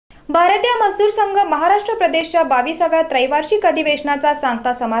भारतीय मजदूर संघ महाराष्ट्र प्रदेशच्या 22व्या त्रैवार्षिक अधिवेशनाचा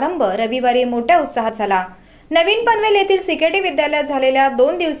सांगता समारंभ रविवारी मोठ्या उत्साहात झाला। नवीन पनवेल येथील सीकेटी विद्यालयात झालेल्या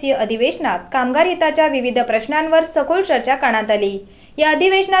 2 दिवसीय अधिवेशनात कामगार हिताच्या विविध प्रश्नांवर सखोल चर्चा करण्यात आली। या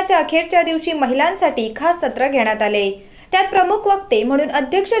अधिवेशनाच्या अखेरच्या दिवशी महिलांसाठी खास सत्र घेण्यात आले। त्यात प्रमुख वक्ते म्हणून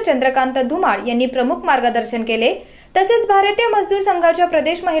अध्यक्ष चंद्रकांत धुमाळ यांनी प्रमुख मार्गदर्शन केले। तसेच भारतीय मजदूर संघाच्या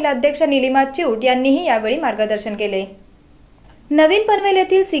प्रदेश महिला अध्यक्ष निलिमा चिऊट यांनीही यावेळी मार्गदर्शन केले। नवीन पनवेल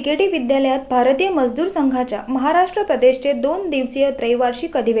येथील सीकेटी विद्यालयात भारतीय मजदूर संघाच्या महाराष्ट्र प्रदेशचे 2 दिवसीय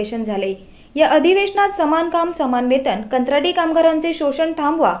त्रैवार्षिक अधिवेशन झाले। या अधिवेशनात समान काम समान वेतन, कंत्राटी कामगारांचे शोषण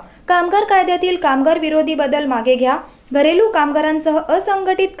थांबवा, कामगार कायद्यातील कामगार विरोधी बदल मागे घ्या, घरेलू कामगारांसह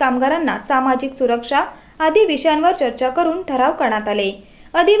असंघटित कामगारांना सामाजिक सुरक्षा आदी विषयांवर चर्चा करून ठराव करण्यात आले।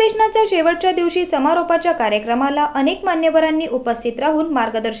 अधिवेशनाच्या शेवटच्या दिवशी समारोपाच्या कार्यक्रमाला अनेक मान्यवरांनी उपस्थित राहून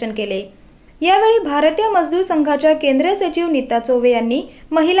मार्गदर्शन केले। यावेळी भारतीय मजदूर संघाच्या केंद्रीय सचिव नीता चोवे यांनी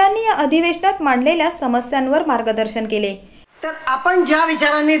महिलांनी या अधिवेशनात मांडलेल्या समस्यांवर मार्गदर्शन केले। तर आपण ज्या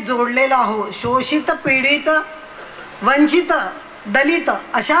विचारांनी जोडलेलो आहोत, शोषित, पीडित, वंचित, दलित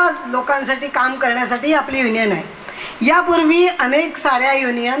अशा लोकांसाठी काम करण्यासाठी आपली युनियन आहे। यापूर्वी अनेक साऱ्या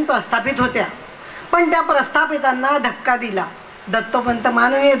युनियन प्रस्थापित होत्या, पण त्या प्रस्थापितांना धक्का दिला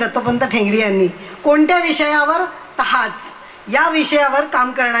माननीय दत्तोपंत ठेंगडी यांनी। कोणत्या विषयावर? हाच या विषयावर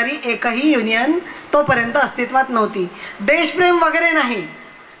काम करणारी एकही युनियन तोपर्यंत अस्तित्वात नव्हती। देशप्रेम वगैरे नाही,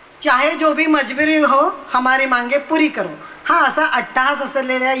 चाहे जो भी मजबूरी हो हमारी मांगे पुरी करो, हा असा अट्टहास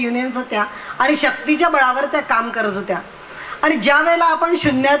असलेल्या युनियन्स होत्या आणि शक्तीच्या बळावर त्या काम करत होत्या। आणि ज्या वेळेला आपण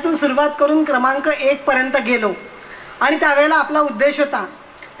शून्यातून सुरुवात करून क्रमांक 1 पर्यंत गेलो आणि त्यावेळेला आपला उद्देश होता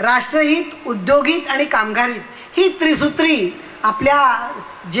राष्ट्रहित, उद्योगहित आणि कामगारहित ही त्रिसूत्री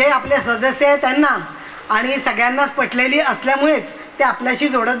आपले सदस्य आहेत त्यांना आणि सगळ्यांनाच पटलेली असल्यामुळेच ते आपल्याशी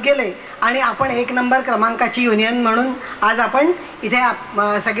जोडत गेले आणि आपण 1 नंबर क्रमांकाची युनियन म्हणून आज आपण इथे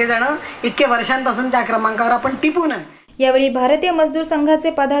सगळेजण इतके वर्षांपासून त्या क्रमांकावर आपण टिपून आहे। यावेळी भारतीय मजदूर संघाचे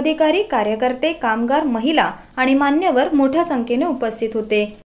पदाधिकारी, कार्यकर्ते, कामगार, महिला आणि मान्यवर मोठ्या संख्येने उपस्थित होते।